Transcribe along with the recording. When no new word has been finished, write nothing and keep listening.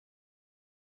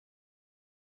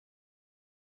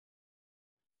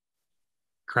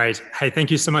Great. Hey,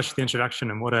 thank you so much for the introduction,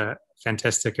 and what a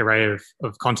fantastic array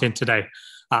of content today.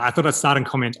 I thought I'd start and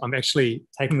comment. I'm actually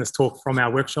taking this talk from our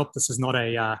workshop. This is not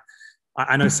a,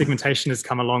 I know segmentation has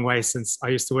come a long way since I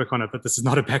used to work on it, but this is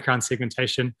not a background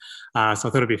segmentation. So I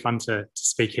thought it'd be fun to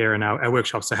speak here in our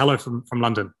workshop. So hello from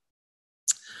London.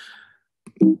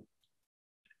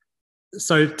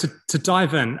 So to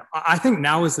dive in, I think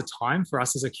now is the time for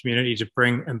us as a community to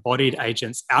bring embodied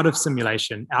agents out of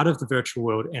simulation, out of the virtual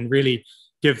world, and really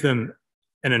give them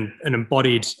an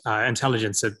embodied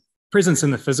intelligence, a presence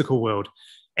in the physical world.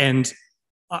 And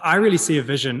I really see a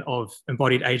vision of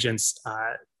embodied agents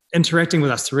interacting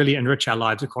with us to really enrich our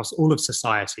lives across all of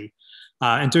society,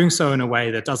 and doing so in a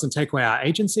way that doesn't take away our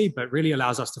agency, but really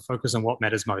allows us to focus on what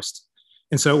matters most.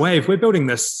 And so at Wayve, we're building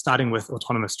this starting with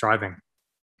autonomous driving.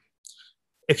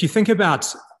 If you think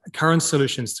about current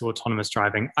solutions to autonomous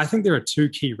driving, I think there are two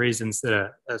key reasons that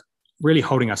are really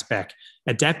holding us back: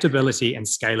 adaptability and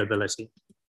scalability.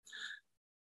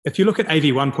 If you look at AV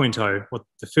 1.0, or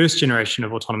the first generation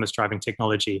of autonomous driving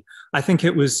technology, I think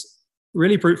it was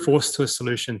really brute force to a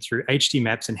solution through HD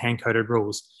maps and hand-coded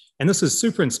rules. And this is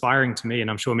super inspiring to me, and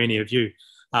I'm sure many of you.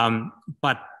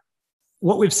 But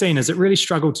what we've seen is it really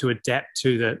struggled to adapt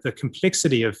to the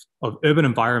complexity of urban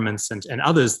environments and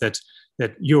others that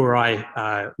you or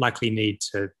I likely need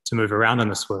to move around in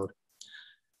this world.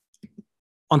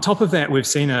 On top of that, we've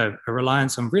seen a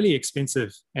reliance on really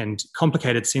expensive and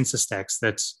complicated sensor stacks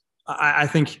that I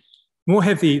think more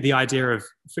have the idea of,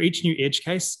 for each new edge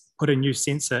case, put a new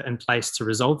sensor in place to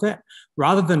resolve that,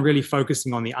 rather than really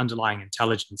focusing on the underlying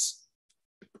intelligence.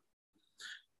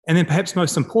 And then perhaps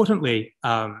most importantly,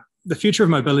 the future of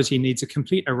mobility needs a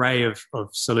complete array of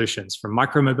solutions, from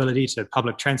micromobility to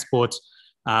public transport,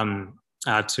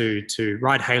 to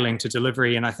ride hailing, to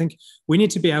delivery. And I think we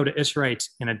need to be able to iterate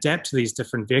and adapt to these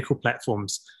different vehicle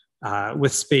platforms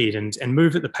with speed and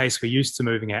move at the pace we're used to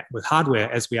moving at with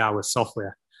hardware as we are with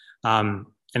software. And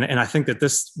I think that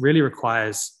this really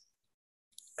requires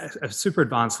a super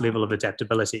advanced level of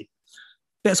adaptability.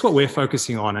 That's what we're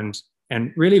focusing on,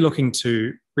 and really looking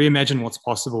to reimagine what's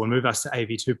possible and move us to AV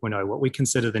 2.0, what we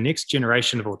consider the next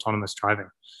generation of autonomous driving,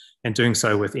 and doing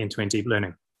so with end-to-end deep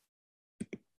learning.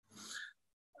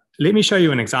 Let me show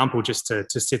you an example just to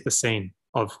set the scene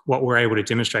of what we're able to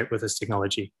demonstrate with this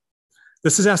technology.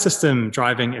 This is our system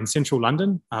driving in central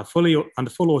London, under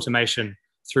full automation,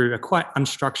 through a quite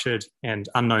unstructured and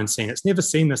unknown scene. It's never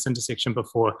seen this intersection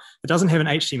before. It doesn't have an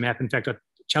HD map. In fact, I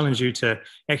challenge you to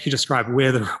actually describe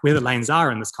where the lanes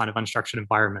are in this kind of unstructured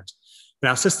environment. But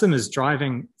our system is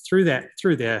driving through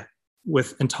there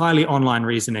with entirely online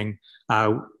reasoning,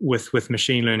 with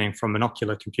machine learning from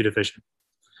monocular computer vision.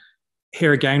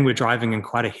 Here again, we're driving in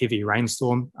quite a heavy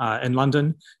rainstorm in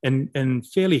London, in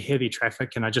fairly heavy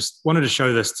traffic. And I just wanted to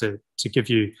show this to give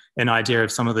you an idea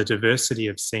of some of the diversity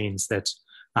of scenes that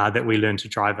we learn to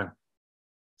drive in,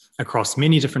 across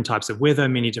many different types of weather,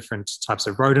 many different types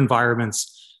of road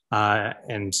environments.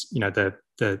 And you know,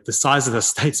 the size of the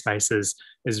state space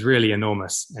is really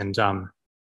enormous. And you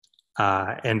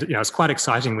know, it's quite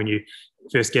exciting when you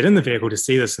first get in the vehicle to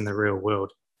see this in the real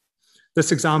world.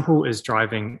 This example is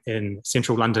driving in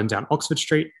central London down Oxford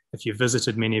Street. If you've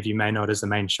visited, many of you may know it as the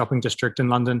main shopping district in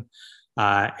London.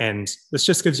 And this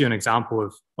just gives you an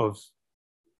example of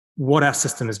what our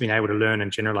system has been able to learn and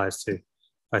generalize to. If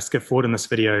I skip forward in this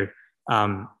video,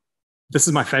 this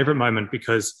is my favorite moment,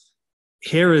 because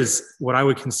here is what I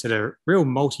would consider real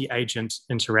multi-agent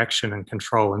interaction and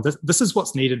control. And this is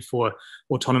what's needed for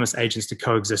autonomous agents to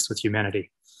coexist with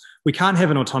humanity. We can't have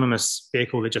an autonomous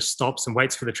vehicle that just stops and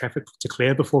waits for the traffic to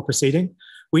clear before proceeding.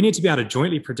 We need to be able to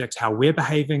jointly predict how we're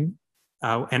behaving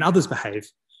and others behave.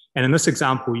 And in this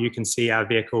example, you can see our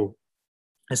vehicle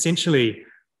essentially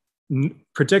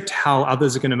predict how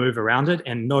others are going to move around it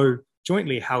and know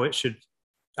jointly how it should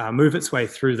move its way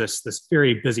through this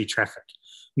very busy traffic.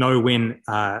 Know when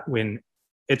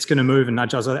it's going to move and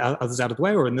nudge others out of the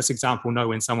way, or in this example, know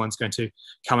when someone's going to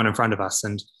come in front of us.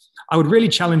 And I would really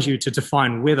challenge you to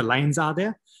define where the lanes are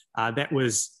there. That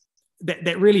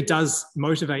really does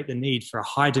motivate the need for a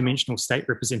high-dimensional state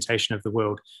representation of the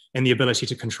world and the ability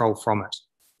to control from it.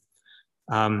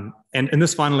 And in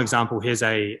this final example, here's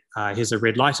a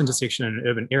red light intersection in an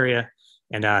urban area,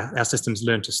 and our system's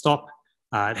learned to stop.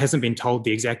 It hasn't been told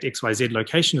the exact XYZ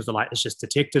location of the light, it's just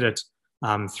detected it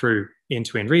through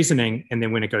end-to-end reasoning. And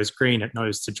then when it goes green, it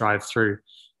knows to drive through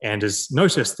and has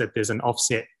noticed that there's an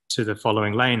offset to the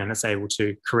following lane, and it's able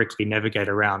to correctly navigate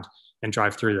around and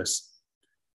drive through this.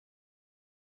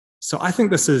 So I think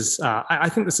this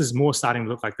is more starting to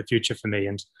look like the future for me.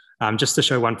 And just to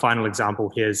show one final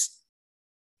example, here's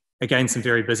again some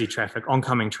very busy traffic,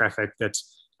 oncoming traffic that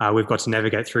We've got to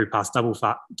navigate through past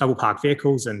double park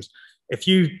vehicles. And if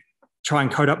you try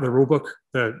and code up the rulebook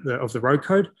of the road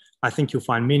code, I think you'll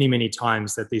find many, many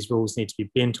times that these rules need to be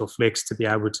bent or flexed to be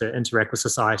able to interact with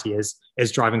society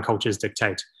as driving cultures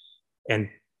dictate. And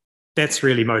that's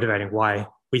really motivating why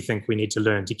we think we need to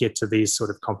learn to get to these sort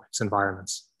of complex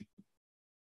environments.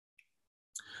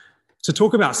 To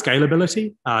talk about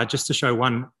scalability, just to show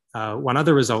one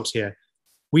other result here,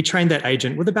 we trained that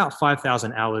agent with about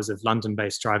 5,000 hours of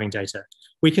London-based driving data.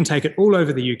 We can take it all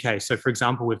over the UK. So for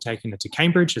example, we've taken it to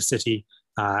Cambridge, a city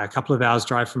a couple of hours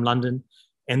drive from London.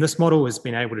 And this model has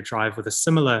been able to drive with a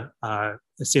similar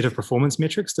set of performance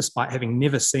metrics, despite having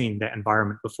never seen that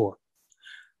environment before.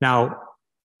 Now,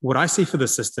 what I see for the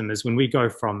system is when we go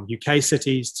from UK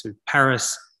cities to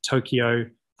Paris, Tokyo,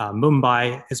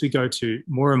 Mumbai, as we go to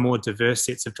more and more diverse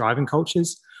sets of driving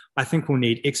cultures, I think we'll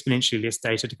need exponentially less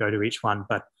data to go to each one,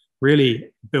 but really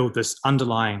build this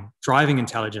underlying driving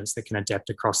intelligence that can adapt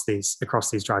across these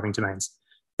driving domains.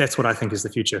 That's what I think is the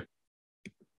future.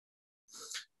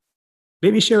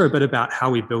 Let me share a bit about how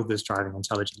we build this driving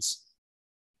intelligence.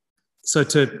 So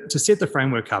to set the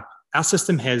framework up, our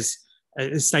system has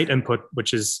a state input,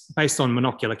 which is based on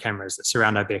monocular cameras that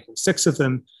surround our vehicle, 6 of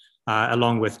them,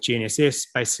 along with GNSS,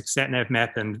 basic sat-nav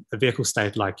map, and a vehicle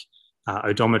state like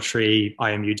odometry,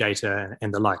 IMU data,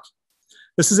 and the like.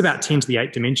 This is about 10 to the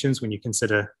 8 dimensions when you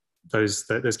consider those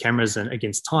cameras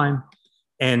against time.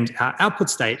 And our output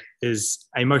state is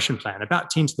a motion plan, about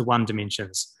 10 to the 1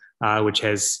 dimensions, which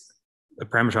has a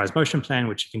parameterized motion plan,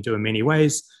 which you can do in many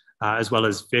ways, as well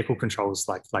as vehicle controls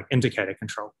like indicator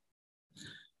control.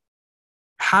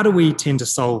 How do we tend to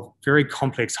solve very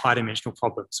complex high-dimensional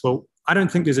problems? Well, I don't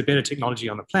think there's a better technology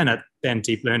on the planet than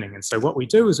deep learning. And so what we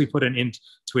do is we put an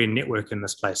end-to-end network in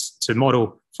this place to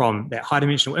model from that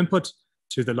high-dimensional input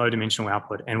to the low-dimensional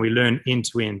output. And we learn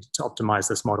end-to-end to optimize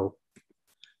this model.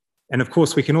 And of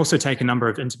course, we can also take a number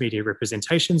of intermediate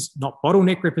representations, not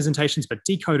bottleneck representations, but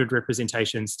decoded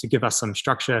representations to give us some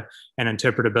structure and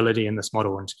interpretability in this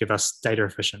model and to give us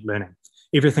data-efficient learning.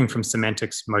 Everything from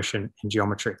semantics, motion, and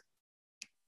geometry.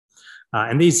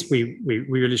 And these we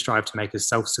really strive to make as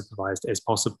self-supervised as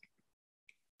possible.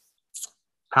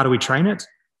 How do we train it?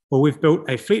 Well, we've built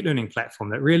a fleet learning platform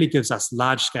that really gives us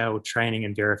large-scale training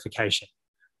and verification.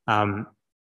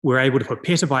 We're able to put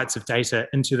petabytes of data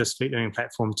into this fleet learning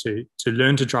platform to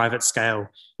learn to drive at scale,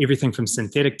 everything from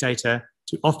synthetic data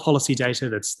to off-policy data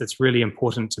that's really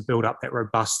important to build up that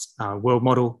robust world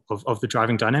model of the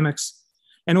driving dynamics.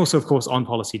 And also, of course,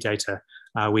 on-policy data.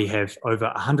 We have over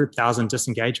 100,000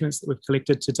 disengagements that we've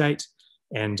collected to date,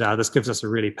 and this gives us a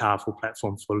really powerful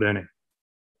platform for learning.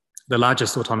 The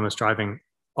largest autonomous driving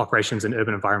operations in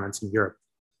urban environments in Europe.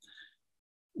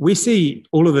 We see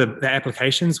all of the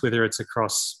applications, whether it's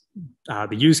across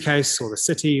the use case or the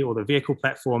city or the vehicle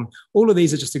platform, all of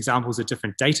these are just examples of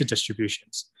different data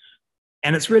distributions.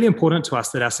 And it's really important to us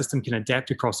that our system can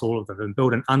adapt across all of them and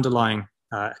build an underlying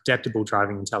adaptable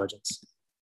driving intelligence.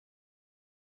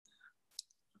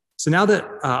 So now that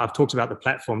I've talked about the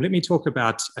platform, let me talk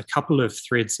about a couple of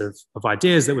threads of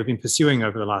ideas that we've been pursuing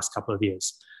over the last couple of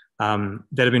years that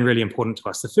have been really important to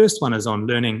us. The first one is on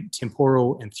learning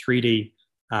temporal and 3D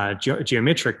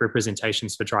geometric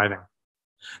representations for driving.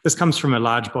 This comes from a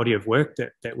large body of work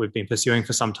that we've been pursuing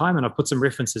for some time, and I've put some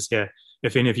references here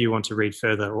if any of you want to read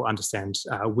further or understand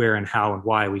where and how and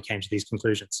why we came to these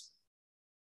conclusions.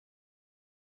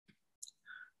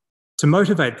 To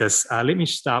motivate this, let me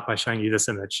start by showing you this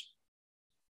image.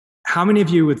 How many of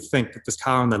you would think that this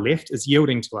car on the left is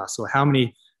yielding to us, or how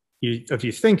many of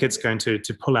you think it's going to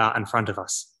pull out in front of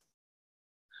us?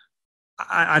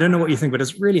 I don't know what you think, but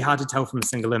it's really hard to tell from a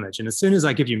single image. And as soon as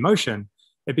I give you motion,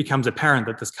 it becomes apparent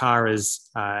that this car is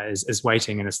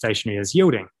waiting and is stationary, is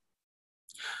yielding.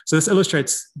 So this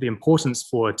illustrates the importance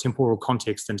for temporal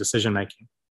context and decision-making.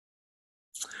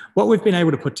 What we've been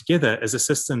able to put together is a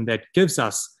system that gives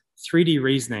us 3D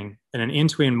reasoning in an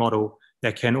end-to-end model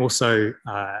that can also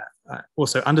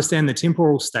understand the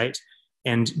temporal state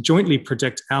and jointly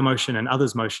predict our motion and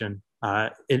others' motion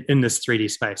in this 3D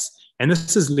space. And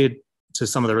this has led to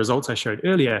some of the results I showed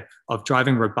earlier of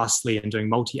driving robustly and doing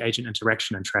multi-agent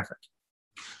interaction in traffic.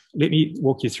 Let me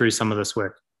walk you through some of this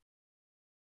work.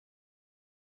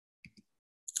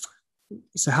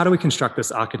 So how do we construct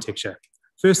this architecture?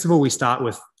 First of all, we start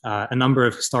with a number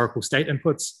of historical state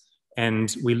inputs,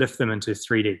 and we lift them into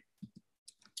 3D.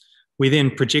 We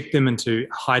then project them into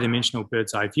a high-dimensional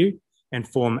bird's eye view and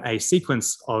form a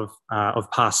sequence of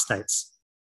past states.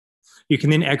 You can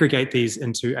then aggregate these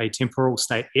into a temporal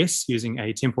state S using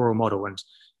a temporal model, and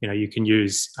you can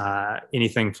use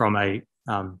anything from a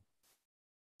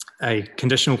a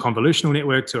conditional convolutional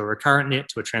network to a recurrent net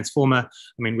to a transformer.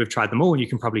 I mean, we've tried them all, and you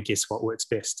can probably guess what works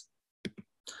best.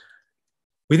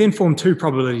 We then form two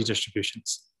probability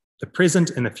distributions, the present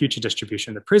and the future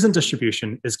distribution. The present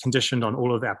distribution is conditioned on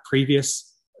all of our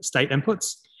previous state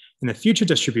inputs, and the future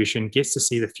distribution gets to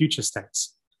see the future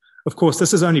states. Of course,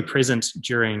 this is only present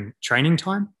during training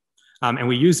time, and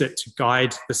we use it to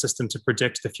guide the system to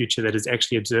predict the future that is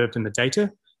actually observed in the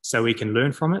data so we can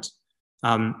learn from it.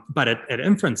 But at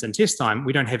inference and test time,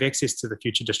 we don't have access to the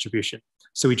future distribution.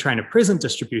 So we train a present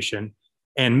distribution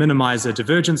and minimize a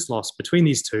divergence loss between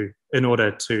these two in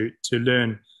order to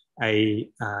learn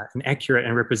an accurate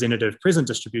and representative present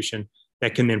distribution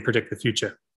that can then predict the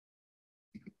future.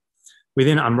 We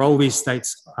then unroll these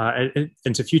states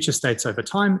into future states over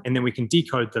time, and then we can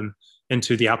decode them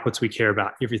into the outputs we care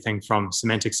about, everything from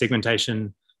semantic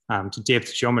segmentation to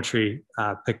depth, geometry,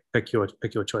 pick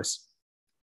your choice.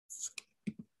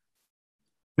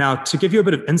 Now, to give you a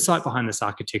bit of insight behind this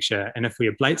architecture, and if we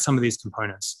ablate some of these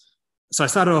components, so I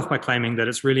started off by claiming that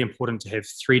it's really important to have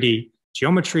 3D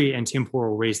geometry and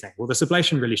temporal reasoning. Well, this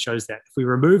ablation really shows that. If we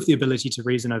remove the ability to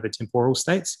reason over temporal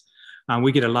states,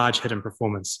 we get a large hit in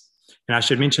performance. And I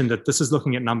should mention that this is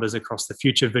looking at numbers across the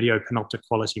future video panoptic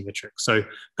quality metric. So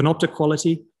panoptic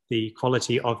quality, the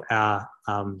quality of our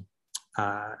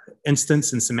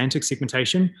instance and semantic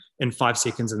segmentation in 5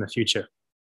 seconds in the future.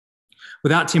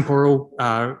 Without temporal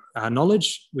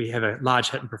knowledge, we have a large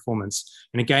hit in performance.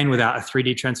 And again, without a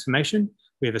 3D transformation,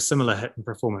 we have a similar hit in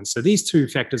performance. So these two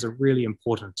factors are really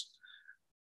important.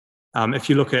 If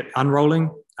you look at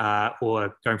unrolling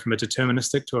or going from a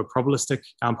deterministic to a probabilistic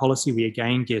policy, we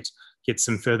again get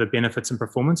some further benefits in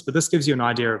performance. But this gives you an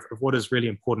idea of what is really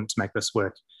important to make this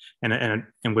work. And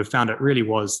we've found it really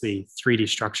was the 3D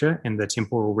structure and the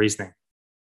temporal reasoning.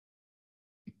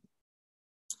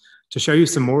 To show you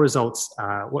some more results,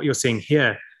 what you're seeing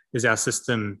here is our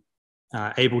system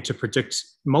able to predict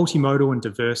multimodal and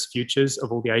diverse futures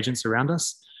of all the agents around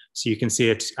us. So you can see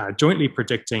it jointly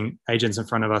predicting agents in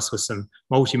front of us with some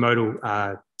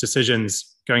multimodal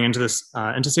decisions going into this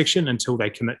intersection until they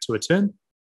commit to a turn.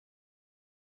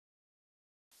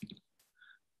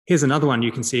 Here's another one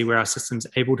you can see where our system's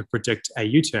able to predict a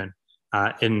U-turn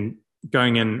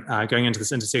going into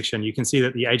this intersection. You can see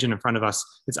that the agent in front of us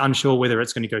is unsure whether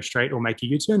it's going to go straight or make a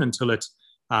U-turn until it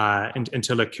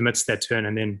commits that turn,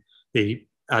 and then the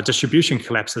distribution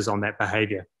collapses on that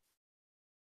behavior.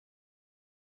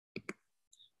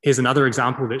 Here's another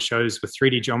example that shows with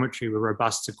 3D geometry, we're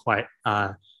robust to quite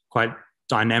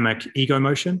dynamic ego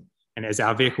motion. And as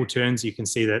our vehicle turns, you can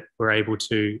see that we're able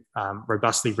to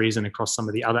robustly reason across some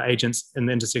of the other agents in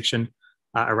the intersection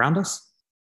around us.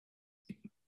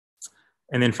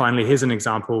 And then finally, here's an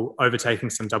example overtaking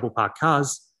some double parked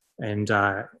cars and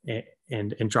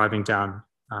driving down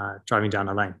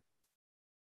a lane.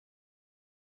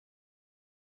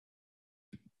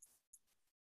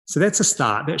 So that's a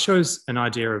start. That shows an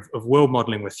idea of world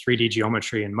modeling with 3D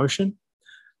geometry and motion.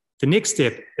 The next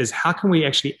step is how can we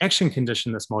actually action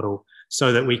condition this model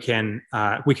so that we can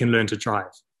learn to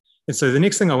drive. And so the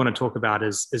next thing I want to talk about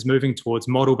is moving towards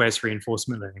model-based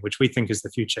reinforcement learning, which we think is the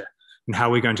future, and how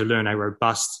we're going to learn a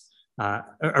robust and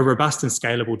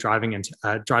scalable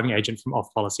driving agent from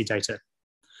off-policy data.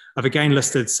 I've again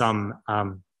listed some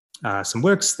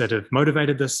works that have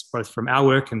motivated this, both from our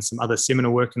work and some other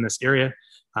seminal work in this area.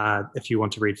 If you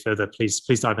want to read further, please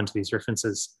dive into these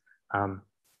references.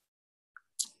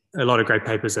 A lot of great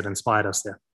papers that inspired us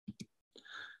there.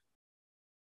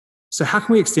 So how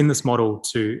can we extend this model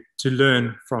to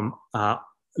learn from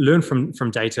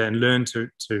data and learn to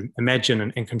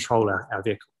imagine and control our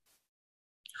vehicle?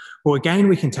 Well, again,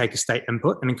 we can take a state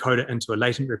input and encode it into a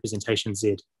latent representation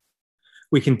Z.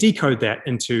 We can decode that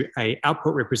into an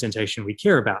output representation we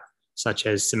care about, such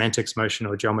as semantics, motion,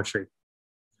 or geometry.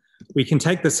 We can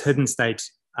take this hidden state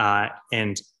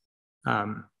and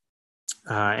learn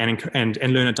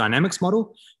a dynamics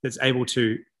model that's able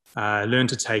to learn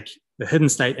to take the hidden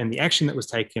state and the action that was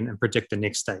taken and predict the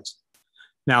next state.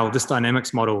 Now, this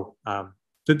dynamics model,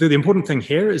 the important thing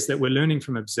here is that we're learning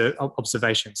from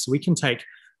observation. So we can take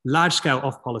large-scale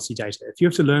off-policy data. If you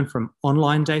have to learn from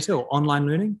online data or online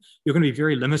learning, you're going to be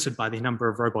very limited by the number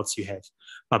of robots you have.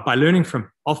 But by learning from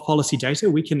off-policy data,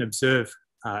 we can observe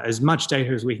as much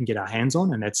data as we can get our hands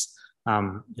on, and that's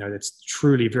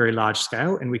truly very large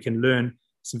scale, and we can learn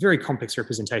some very complex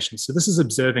representations. So this is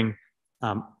observing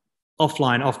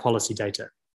offline, off-policy data.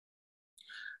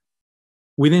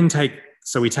 We then take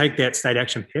that state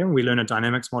action pair and we learn a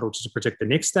dynamics model to predict the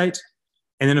next state.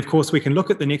 And then, of course, we can look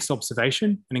at the next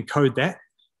observation and encode that,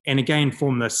 and again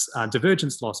form this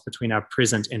divergence loss between our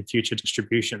present and future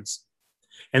distributions.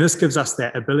 And this gives us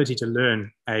that ability to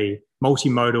learn a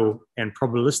multimodal and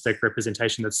probabilistic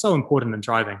representation that's so important in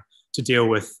driving to deal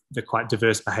with the quite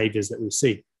diverse behaviors that we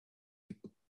see.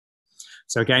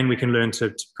 So again, we can learn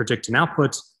to predict an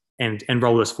output and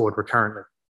roll this forward recurrently.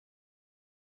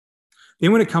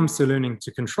 Then when it comes to learning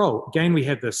to control, again, we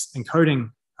have this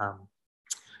encoding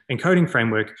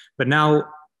framework, but now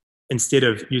instead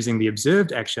of using the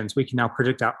observed actions, we can now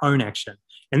predict our own action.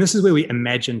 And this is where we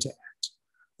imagine to act.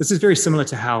 This is very similar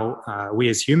to how we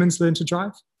as humans learn to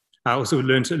drive, also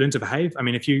learn to behave. I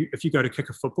mean, if you go to kick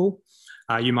a football,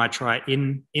 you might try it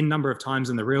in number of times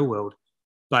in the real world,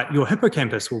 but your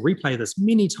hippocampus will replay this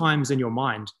many times in your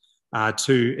mind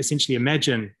to essentially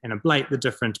imagine and ablate the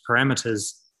different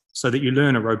parameters so that you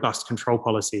learn a robust control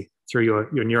policy through your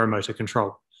neuromotor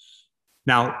control.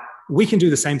 Now, we can do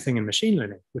the same thing in machine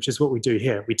learning, which is what we do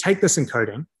here. We take this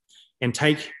encoding and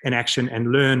take an action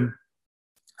and learn.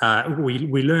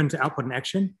 We learn to output an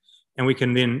action, and we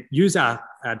can then use our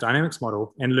dynamics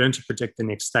model and learn to predict the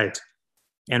next state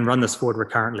and run this forward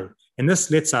recurrently. And this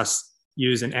lets us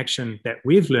use an action that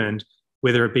we've learned,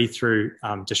 whether it be through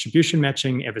distribution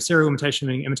matching, adversarial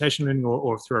imitation learning,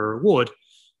 or through a reward.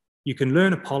 You can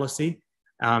learn a policy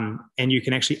and you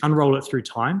can actually unroll it through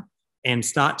time and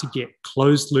start to get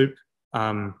closed loop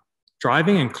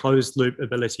driving and closed loop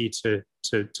ability to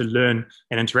learn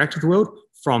and interact with the world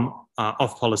from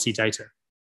off policy data.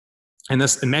 And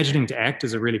this imagining to act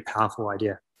is a really powerful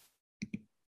idea.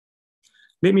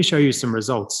 Let me show you some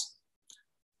results.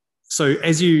 So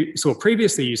as you saw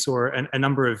previously, you saw a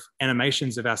number of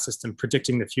animations of our system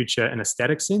predicting the future in a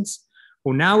static sense.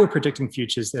 Well, now we're predicting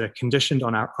futures that are conditioned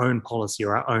on our own policy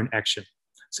or our own action.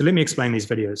 So let me explain these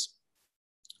videos.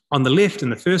 On the left,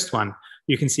 in the first one,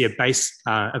 you can see a base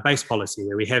policy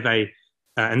where we have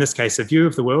in this case, a view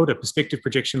of the world, a perspective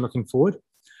projection looking forward,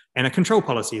 and a control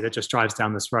policy that just drives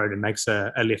down this road and makes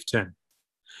a left turn.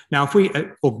 Now, if we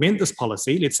augment this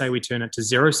policy, let's say we turn it to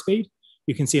 0 speed,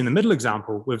 you can see in the middle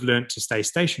example, we've learned to stay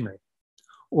stationary.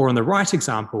 Or on the right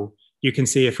example, you can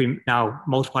see if we now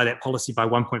multiply that policy by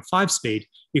 1.5 speed,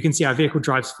 you can see our vehicle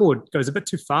drives forward, goes a bit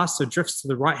too fast, so drifts to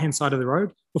the right-hand side of the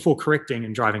road before correcting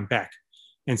and driving back.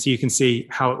 And so you can see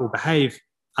how it will behave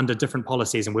under different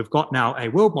policies. And we've got now a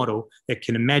world model that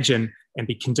can imagine and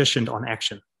be conditioned on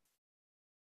action.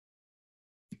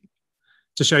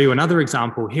 To show you another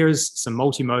example, here's some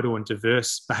multimodal and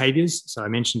diverse behaviors. So I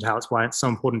mentioned why it's so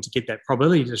important to get that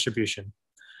probability distribution.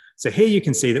 So here you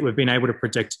can see that we've been able to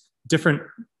predict different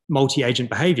multi-agent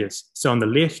behaviors. So on the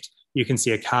left, you can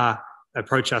see a car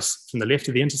approach us from the left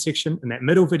of the intersection. In that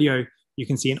middle video, you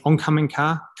can see an oncoming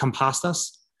car come past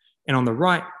us. And on the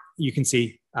right, you can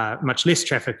see much less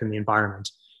traffic in the environment.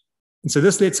 And so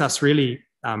this lets us really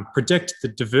predict the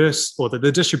diverse or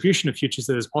the distribution of futures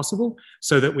that is possible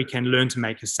so that we can learn to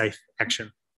make a safe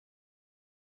action.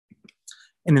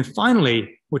 And then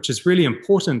finally, which is really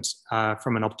important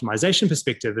from an optimization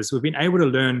perspective, is we've been able to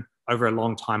learn over a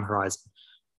long time horizon.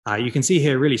 You can see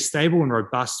here really stable and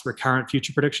robust recurrent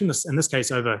future prediction, in this case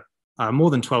over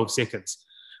more than 12 seconds,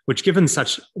 which given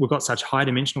we've got such high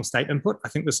dimensional state input, I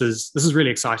think this is really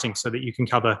exciting so that you can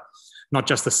cover not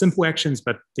just the simple actions,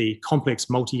 but the complex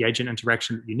multi-agent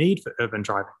interaction that you need for urban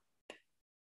driving.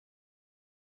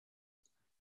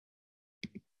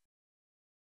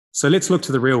 So let's look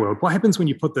to the real world. What happens when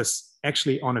you put this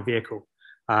actually on a vehicle?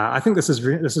 I think this is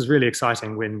really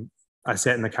exciting when I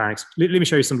sat in the car. Let me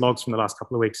show you some logs from the last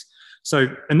couple of weeks.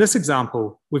 So in this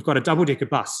example, we've got a double-decker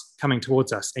bus coming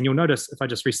towards us. And you'll notice, if I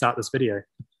just restart this video,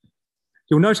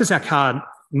 you'll notice our car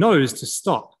knows to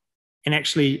stop and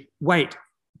actually wait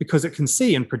because it can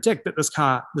see and predict that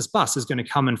this bus is going to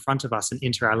come in front of us and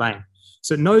enter our lane.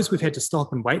 So it knows we've had to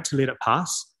stop and wait to let it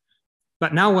pass.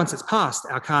 But now once it's passed,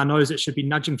 our car knows it should be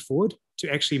nudging forward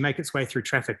to actually make its way through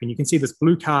traffic. And you can see this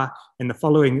blue car and the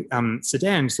following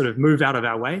sedan sort of move out of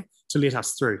our way to let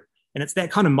us through. And it's that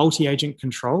kind of multi-agent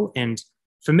control. And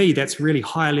for me, that's really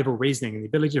higher level reasoning and the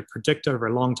ability to predict over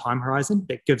a long time horizon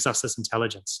that gives us this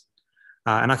intelligence.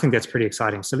 And I think that's pretty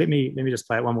exciting. So let me just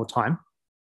play it one more time.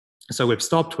 So we've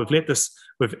stopped,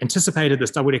 we've anticipated this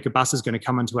double-decker bus is going to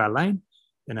come into our lane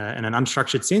in an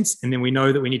unstructured sense. And then we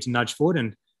know that we need to nudge forward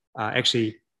and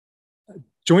actually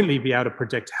jointly be able to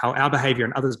predict how our behavior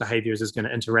and others' behaviors is going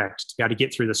to interact to be able to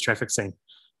get through this traffic scene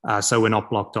so we're not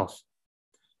blocked off.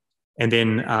 And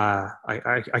then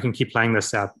I can keep playing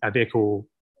this. Our vehicle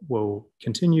will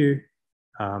continue.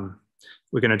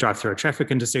 We're going to drive through a traffic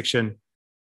intersection.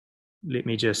 Let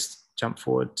me just jump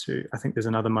forward to, I think there's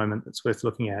another moment that's worth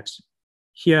looking at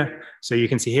here. So you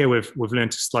can see here we've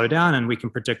learned to slow down and we can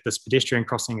predict this pedestrian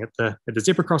crossing at the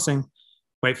zebra crossing,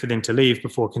 wait for them to leave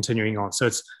before continuing on. So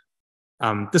it's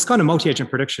This kind of multi-agent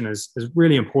prediction is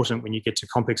really important when you get to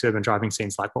complex urban driving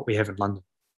scenes like what we have in London.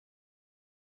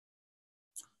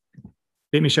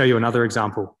 Let me show you another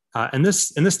example. In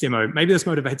this demo, maybe this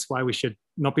motivates why we should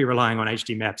not be relying on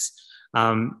HD maps,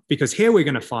 because here we're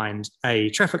going to find a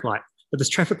traffic light, but this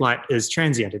traffic light is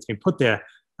transient. It's been put there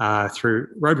through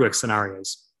roadwork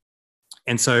scenarios.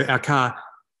 And so our car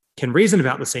can reason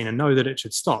about the scene and know that it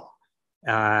should stop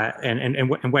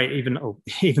and wait, even though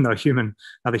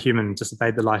another human just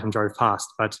obeyed the light and drove past.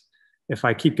 But if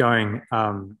I keep going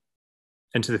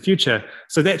into the future,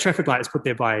 so that traffic light is put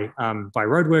there by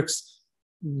roadworks.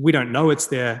 We don't know it's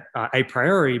there a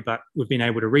priori, but we've been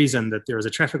able to reason that there is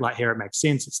a traffic light here. It makes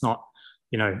sense. It's not,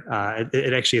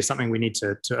 it actually is something we need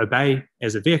to obey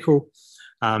as a vehicle.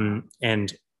 And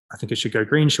I think it should go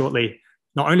green shortly.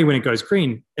 Not only when it goes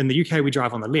green, in the UK, we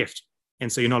drive on the left.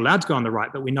 And so you're not allowed to go on the right,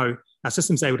 but we know our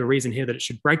system's able to reason here that it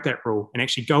should break that rule and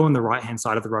actually go on the right-hand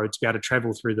side of the road to be able to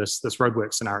travel through this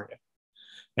roadwork scenario.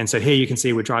 And so here you can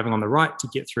see we're driving on the right to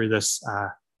get through this,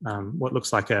 what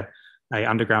looks like a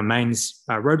underground mains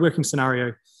roadworking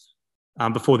scenario,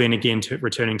 before then again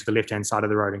returning to the left-hand side of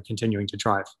the road and continuing to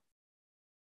drive.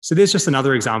 So there's just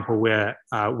another example where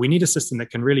we need a system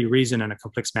that can really reason in a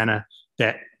complex manner,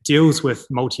 that deals with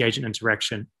multi-agent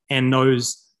interaction and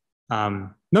knows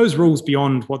rules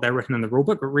beyond what they're written in the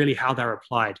rulebook, but really how they're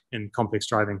applied in complex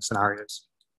driving scenarios.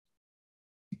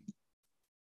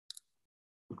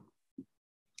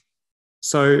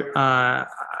 So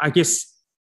I guess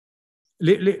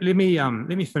let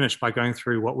me finish by going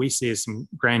through what we see as some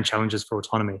grand challenges for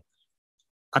autonomy.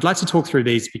 I'd like to talk through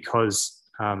these because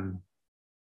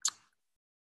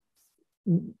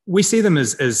we see them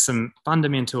as some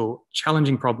fundamental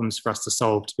challenging problems for us to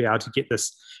solve to be able to get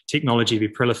this technology be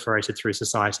proliferated through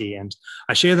society. And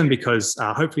I share them because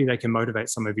hopefully they can motivate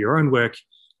some of your own work.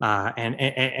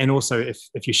 And also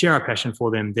if you share a passion for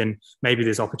them, then maybe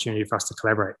there's opportunity for us to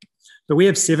collaborate. But we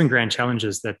have 7 grand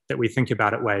challenges that we think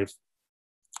about at Wayve.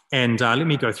 And let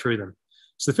me go through them.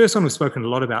 So the first one we've spoken a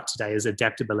lot about today is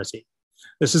adaptability.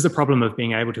 This is the problem of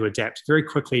being able to adapt very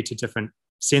quickly to different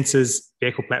sensors,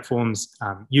 vehicle platforms,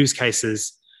 use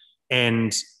cases.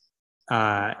 And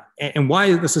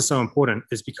why this is so important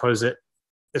is because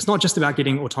it's not just about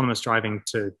getting autonomous driving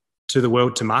to the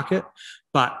world, to market,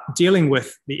 but dealing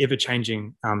with the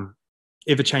ever-changing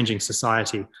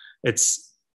society. It's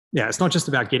not just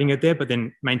about getting it there, but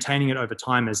then maintaining it over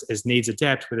time as needs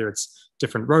adapt, whether it's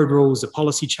different road rules, a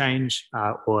policy change,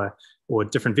 or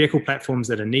different vehicle platforms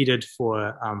that are needed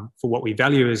for what we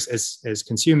value as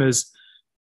consumers.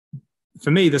 For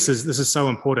me, this is so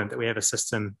important that we have a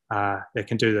system that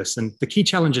can do this. And the key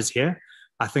challenges here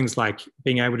are things like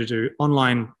being able to do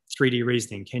online 3D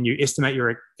reasoning. Can you estimate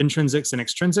your intrinsics and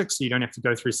extrinsics so you don't have to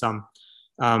go through some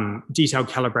detailed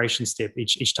calibration step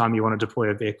each time you want to deploy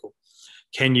a vehicle?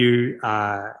 Can you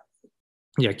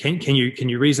can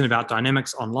you reason about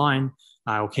dynamics online,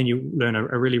 or can you learn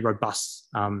a really robust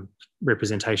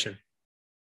representation?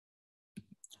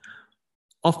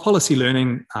 Off-policy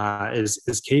learning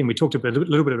is key, and we talked a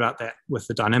little bit about that with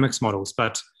the dynamics models,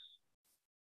 but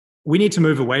we need to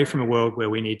move away from a world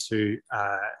where we need to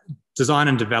design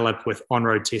and develop with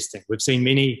on-road testing. We've seen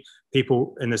many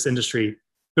people in this industry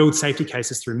build safety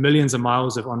cases through millions of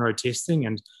miles of on-road testing,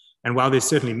 and while there's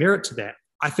certainly merit to that,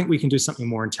 I think we can do something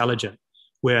more intelligent,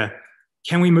 where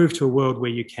can we move to a world where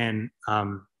you can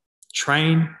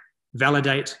train,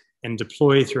 validate, and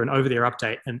deploy through an over-the-air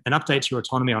update and update your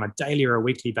autonomy on a daily or a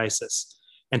weekly basis.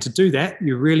 And to do that,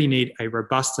 you really need a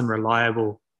robust and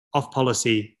reliable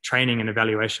off-policy training and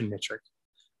evaluation metric.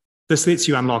 This lets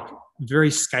you unlock very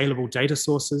scalable data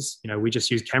sources. We just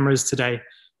use cameras today,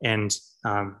 and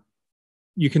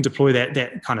you can deploy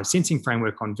that kind of sensing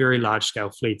framework on very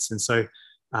large-scale fleets. And so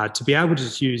to be able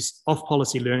to use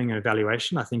off-policy learning and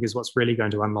evaluation, I think is what's really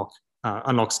going to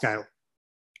unlock scale.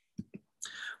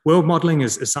 World modeling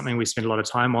is something we spend a lot of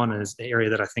time on, and is an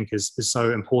area that I think is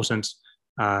so important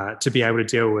to be able to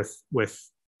deal with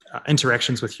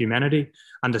interactions with humanity,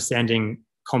 understanding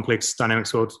complex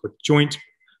dynamics worlds with joint,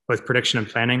 both prediction and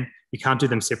planning. You can't do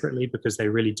them separately because they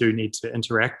really do need to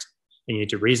interact, and you need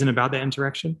to reason about that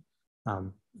interaction.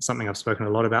 Something I've spoken a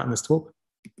lot about in this talk.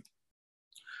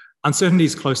 Uncertainty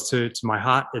is close to my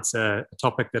heart. It's a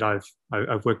topic that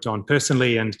I've worked on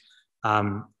personally, and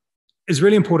is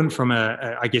really important from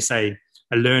a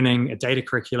learning, a data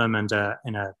curriculum, and a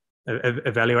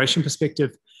evaluation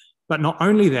perspective. But not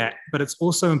only that, but it's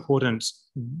also important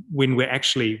when we're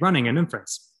actually running an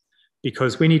inference,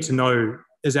 because we need to know,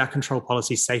 is our control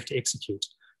policy safe to execute?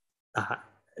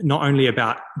 Not only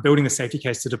about building a safety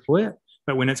case to deploy it,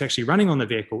 but when it's actually running on the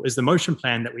vehicle, is the motion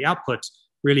plan that we output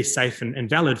really safe and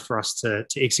valid for us to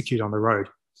execute on the road.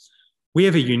 We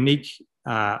have a unique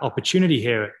opportunity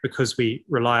here because we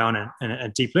rely on a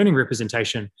deep learning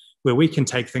representation where we can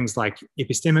take things like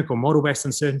epistemic or model-based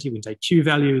uncertainty, we can take Q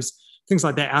values, things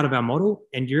like that out of our model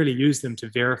and really use them to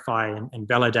verify and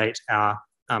validate our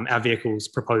vehicle's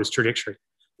proposed trajectory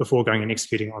before going and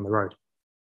executing on the road.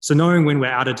 So knowing when we're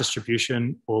out of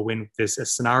distribution or when there's a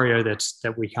scenario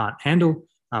that we can't handle,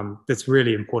 that's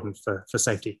really important for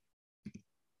safety.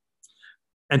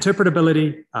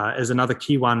 Interpretability is another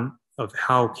key one of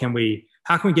how can we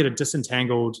get a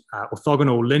disentangled,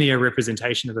 orthogonal, linear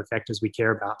representation of the factors we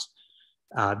care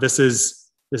about. This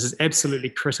is absolutely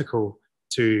critical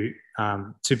to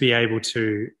be able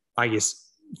to, I guess,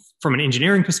 from an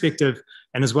engineering perspective,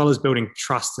 and as well as building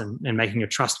trust and making a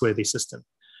trustworthy system.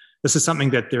 This is something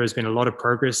that there has been a lot of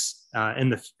progress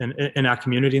in our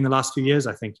community in the last few years.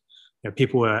 I think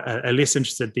people are less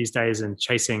interested these days in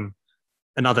chasing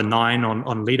another 9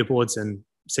 on leaderboards and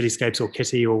Cityscapes or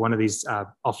Kitty or one of these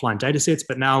offline data sets,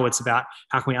 but now it's about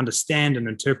how can we understand and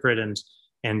interpret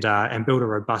and build a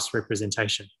robust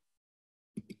representation.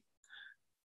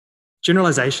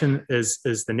 Generalization is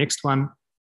the next one.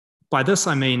 By this,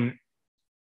 I mean,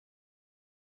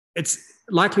 it's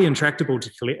likely intractable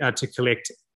to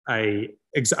collect a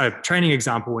training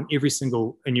example in every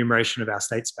single enumeration of our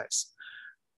state space.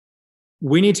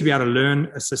 We need to be able to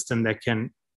learn a system that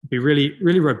can be really,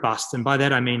 really robust. And by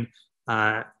that, I mean,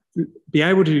 be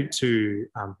able to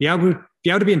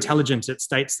be intelligent at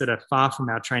states that are far from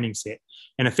our training set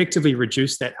and effectively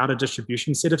reduce that outer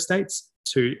distribution set of states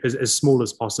to as small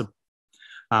as possible.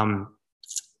 So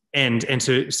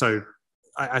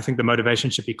I think the motivation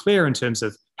should be clear in terms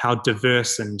of how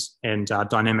diverse and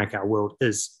dynamic our world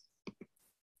is.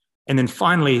 And then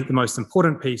finally, the most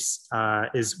important piece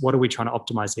is what are we trying to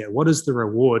optimize here? What is the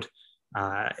reward?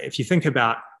 If you think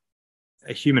about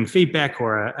a human feedback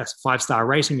or a 5-star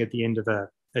rating at the end of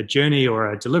a journey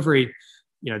or a delivery,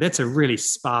 that's a really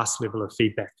sparse level of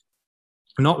feedback,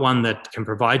 not one that can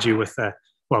provide you with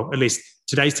well, at least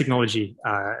today's technology.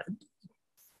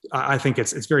 I think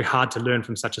it's very hard to learn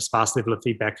from such a sparse level of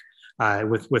feedback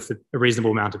with a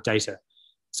reasonable amount of data.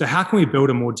 So how can we build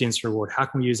a more dense reward? How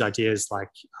can we use ideas like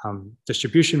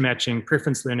distribution matching,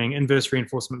 preference learning, inverse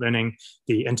reinforcement learning,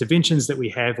 the interventions that we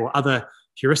have, or other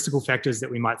heuristical factors that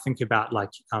we might think about, like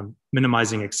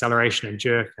minimizing acceleration and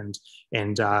jerk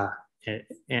and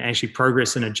actually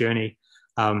progress in a journey.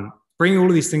 Bringing all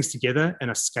of these things together in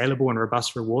a scalable and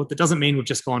robust reward. That doesn't mean we've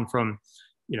just gone from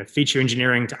feature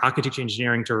engineering to architecture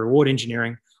engineering to reward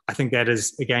engineering. I think that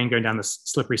is, again, going down the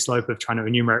slippery slope of trying to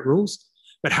enumerate rules.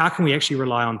 But how can we actually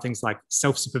rely on things like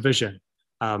self-supervision,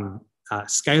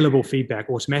 scalable feedback,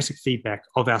 automatic feedback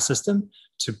of our system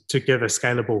to give a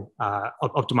scalable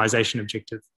optimization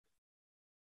objective?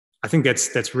 I think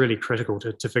that's really critical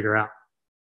to figure out.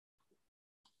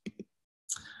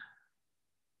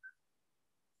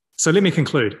 So let me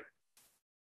conclude.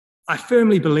 I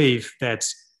firmly believe that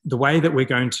the way that we're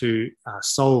going to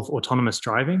solve autonomous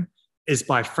driving is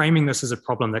by framing this as a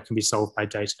problem that can be solved by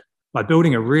data, by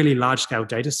building a really large-scale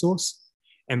data source,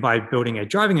 and by building a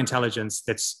driving intelligence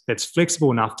that's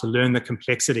flexible enough to learn the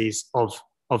complexities of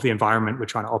the environment we're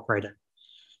trying to operate in.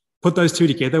 Put those two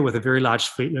together with a very large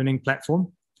fleet learning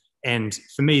platform, and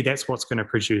for me, that's what's going to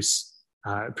produce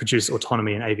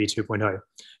autonomy in AV 2.0. And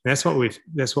that's what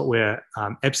we're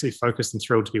absolutely focused and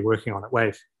thrilled to be working on at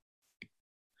Wayve.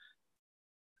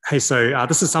 Hey, so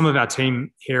this is some of our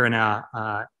team here in our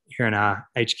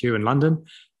HQ in London.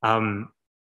 All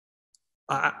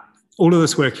of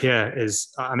this work here is,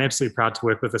 I'm absolutely proud to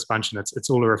work with this bunch, and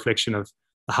it's all a reflection of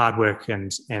the hard work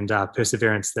and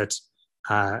perseverance that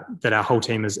our whole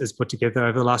team has put together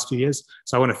over the last few years.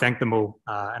 So I want to thank them all,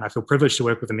 and I feel privileged to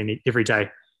work with them every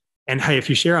day. And hey, if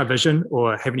you share our vision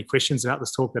or have any questions about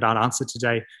this talk that aren't answered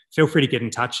today, feel free to get in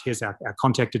touch. Here's our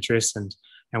contact address, and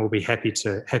we'll be happy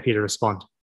to respond.